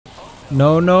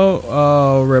No, no.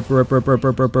 Oh, rip, rip, rip, rip,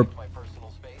 rip, rip, rip.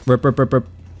 Rip, rip, rip, rip.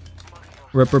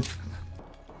 Rip, rip.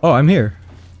 Oh, I'm here.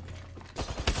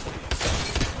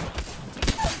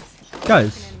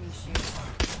 Guys.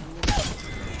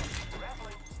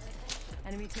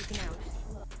 Enemy taken out.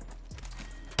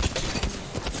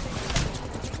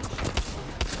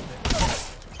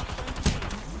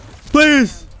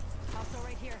 Please. Hostile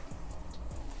right here.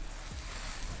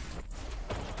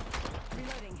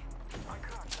 Reloading.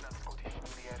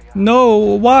 No,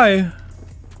 why? Enemy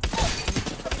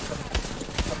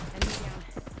down.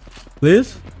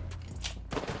 Please?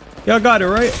 Y'all got it,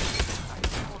 right?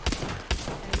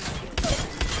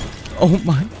 Oh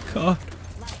my god.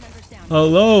 Last member's down.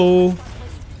 Hello. Picking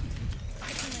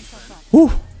myself up.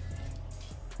 Whew.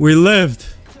 We lived.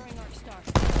 Throwing arc star.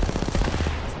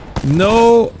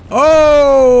 No.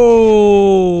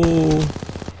 Oh.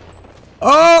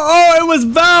 Oh, it was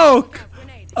Valk.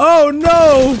 Grenade. Oh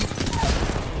no.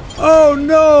 Oh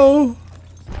no.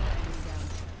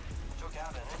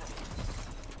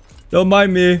 Don't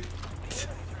mind me.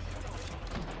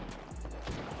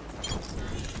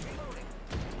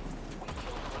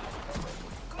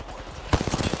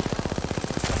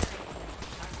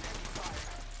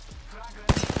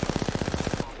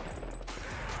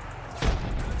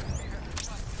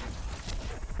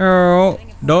 Oh,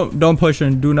 don't push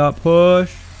and do not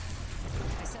push.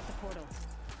 I set the portal.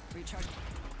 Recharge.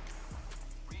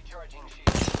 Recharging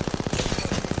shield.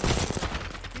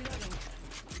 Reloading.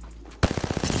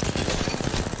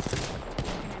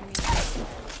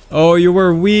 Oh, you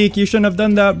were weak. You shouldn't have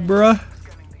done that, bruh.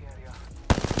 Scanning the area.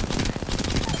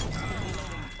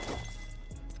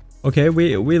 Okay,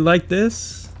 we like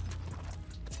this.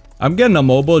 I'm getting a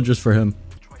mobile just for him.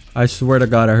 I swear to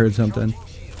God, I heard something.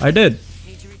 I did.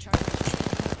 Need to recharge.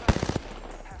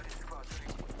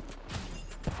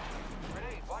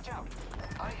 Grenade, watch out.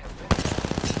 I have been.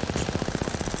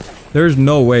 There's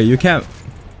no way. You can't.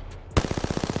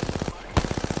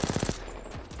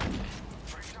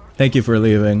 Thank you for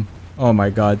leaving. Oh my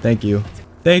God, thank you.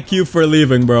 Thank you for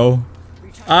leaving, bro.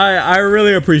 I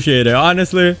really appreciate it.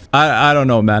 Honestly, I don't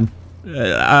know, man.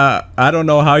 I don't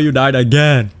know how you died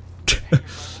again.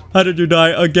 How did you die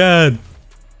again?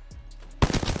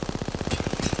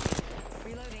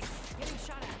 Reloading. Getting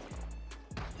shot at.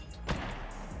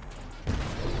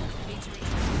 Need to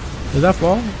recharge. Did that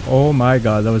fall? Oh my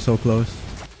God, that was so close.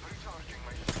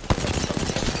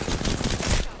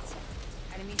 Shots.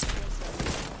 Enemy shield cell.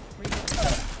 Reloading.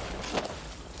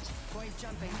 Boys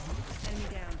jumping. Enemy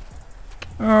down.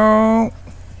 Oh,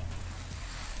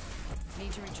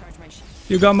 Need to recharge my shield.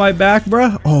 you got my back,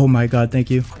 bruh? Oh my God, thank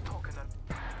you.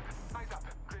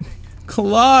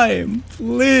 Climb,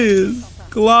 please,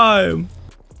 climb.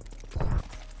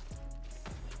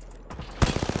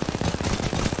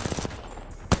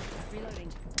 Reloading.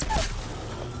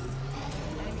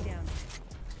 Enemy down.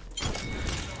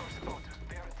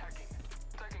 They are attacking.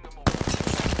 Taking a move.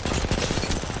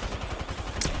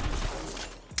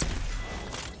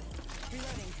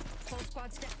 Reloading. Full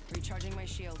squad step. Recharging my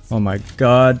shields. Oh my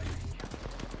God.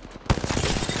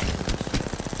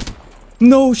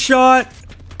 No shot.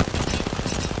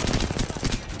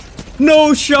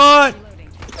 No shot. Reloading.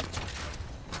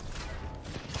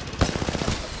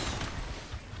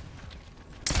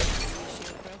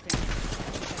 Shield broken.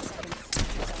 10 seconds.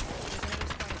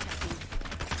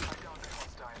 There's another squad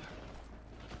attacking.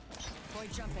 Boy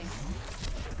jumping.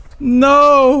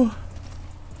 No.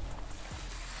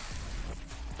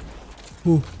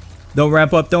 Ooh. Don't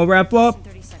ramp up. Don't ramp up.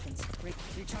 30 seconds.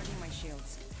 Recharging my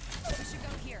shields. We should go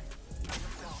here.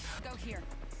 Go here.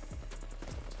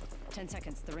 10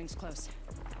 seconds. The ring's close.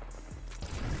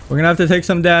 We're gonna have to take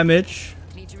some damage.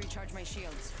 Need to recharge my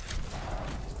shields.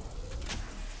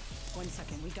 1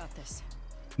 second. We got this.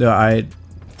 Yeah,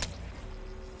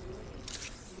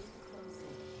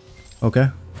 Okay.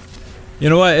 You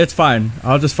know what? It's fine.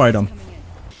 I'll just fight him. Coming in.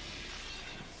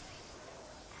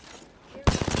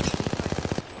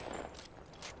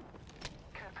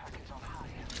 Care package on high.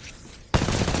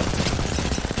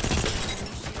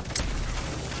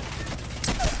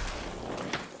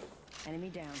 Enemy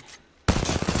down.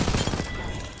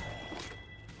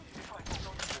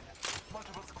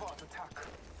 Multiple squads attack.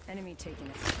 Enemy taking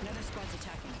it. Another squad's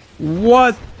attacking.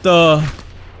 What the?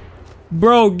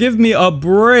 Bro, give me a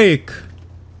break.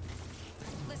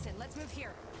 Listen, let's move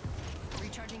here.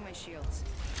 Recharging my shields.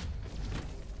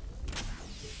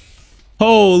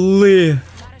 Holy. Not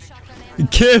a shotgun ammo.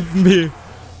 Give me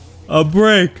a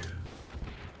break.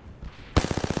 They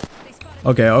spotted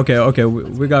Okay, okay, okay.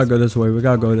 We gotta go this way. We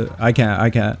gotta go to. I can't.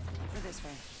 me. Or this way.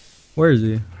 Where is he?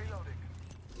 Reloading.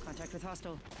 Contact with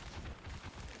hostile.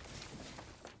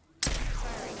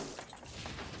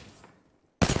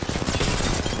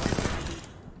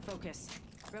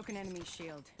 Broken enemy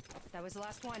shield. That was the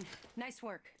last one. Nice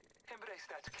work. Embrace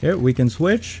that. Here, we can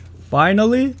switch.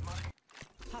 Finally.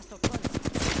 Hostile close.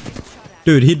 Getting shot at.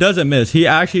 Dude, he doesn't miss. He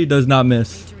actually does not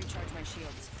miss. Need to recharge my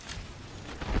shields.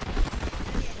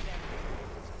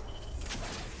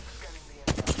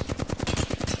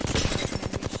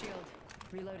 Enemy shield.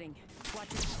 Reloading. Watch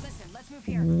it. Listen, let's move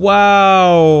here.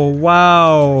 Wow.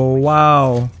 Wow.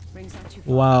 Wow. Rings not too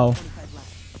far. Wow. 45 left.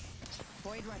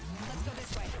 Void run. Let's go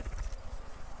this way.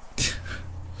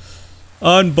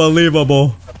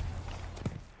 Unbelievable.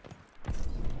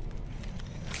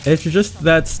 It's just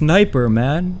that sniper,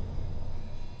 man.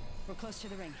 We're close to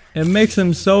the ring. It makes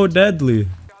him so deadly.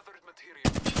 Gathered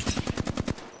material.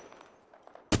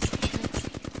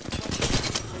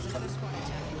 There's another squad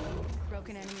attacking.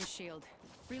 Broken enemy shield.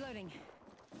 Reloading.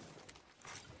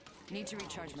 Need to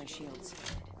recharge my shields.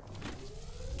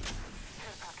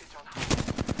 Care package on high.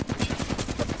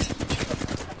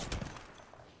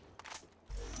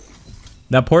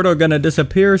 That portal gonna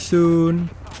disappear soon.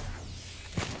 Recharging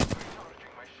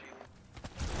my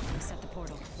shield. Set the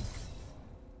portal.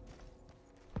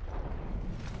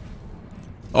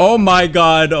 Oh my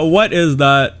god, what is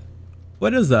that?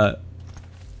 What is that?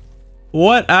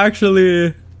 What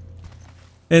actually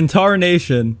in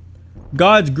tarnation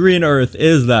God's green earth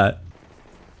is that?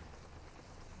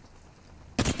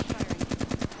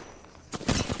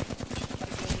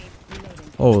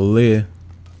 Reloading. Holy.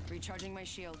 Recharging my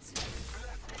shields.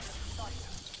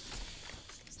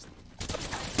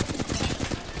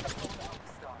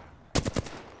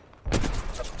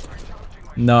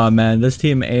 Nah, man, this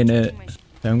team ain't it.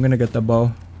 Okay, I'm gonna get the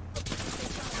bow.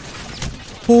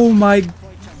 Oh my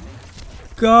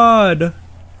god.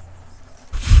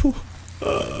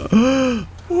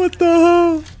 What the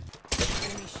hell? Enemy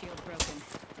shield broken.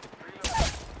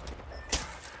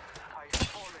 I have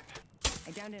fallen.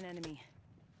 I downed an enemy.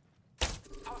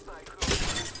 Hostile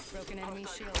close. Broken enemy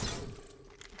shield.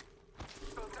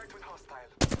 Contact with hostile.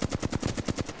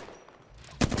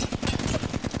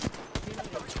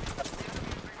 Reloading.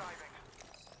 Reviving.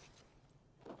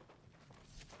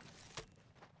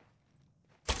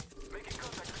 Making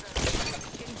contact with enemy.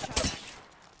 Getting shot at.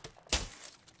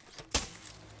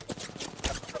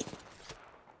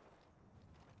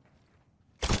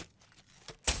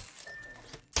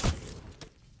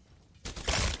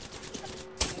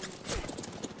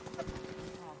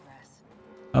 Progress.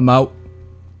 I'm out.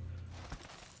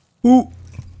 Ooh.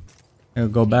 I'll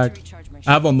go Need back. to recharge my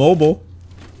I have a shields. mobile.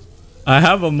 I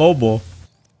have a mobile.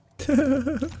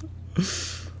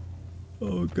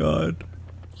 Oh god.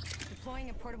 Deploying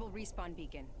a portable respawn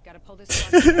beacon. Gotta pull this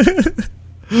squad.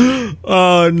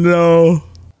 Oh no.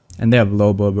 And they have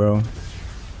Lobo, bro.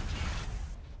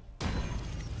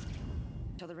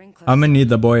 Till the ring closes. I'm gonna need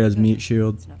the boy as meat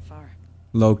shield. It's not far.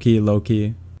 Low key, low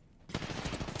key.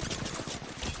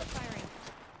 Firing.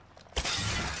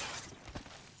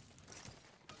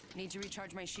 Need to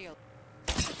recharge my shield.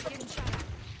 Getting shot at.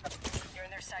 You're in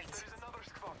their sights. There is another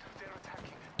squad. They're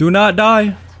attacking. Do not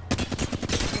die.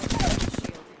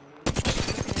 Shield.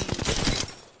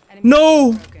 Enemy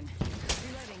No. broken.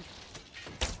 Reloading.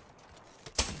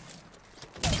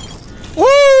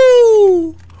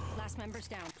 Woo! Last member's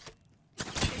down. They're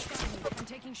spotting me. I'm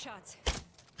taking shots.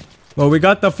 Well, we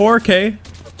got the 4K.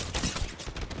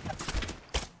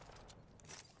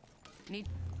 Need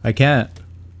I can't.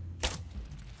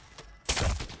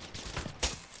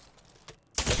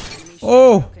 enemy shield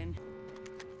Oh. broken.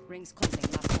 Rings closing.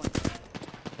 Last one.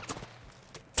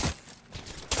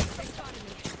 They spotted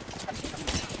me. I'm taking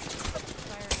shots.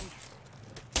 Firing.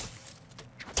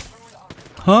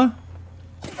 Huh?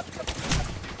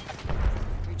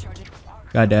 Recharging.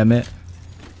 God damn it.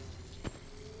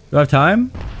 Do I have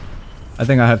time? I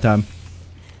think I have time.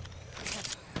 Getting shot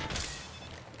at.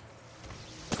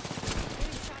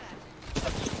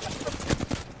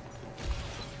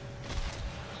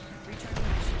 Recharging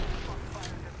my shield.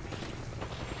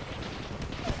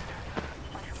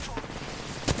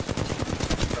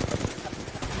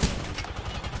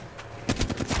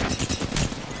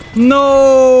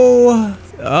 No!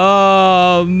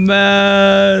 Oh,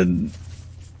 man.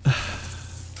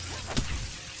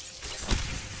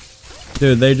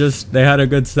 Dude, they had a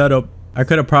good setup. I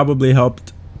could have probably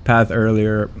helped Path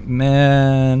earlier.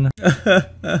 Man.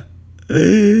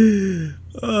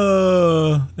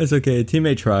 Oh, it's okay.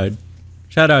 Teammate tried.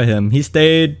 Shout out him. He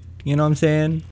stayed. You know what I'm saying?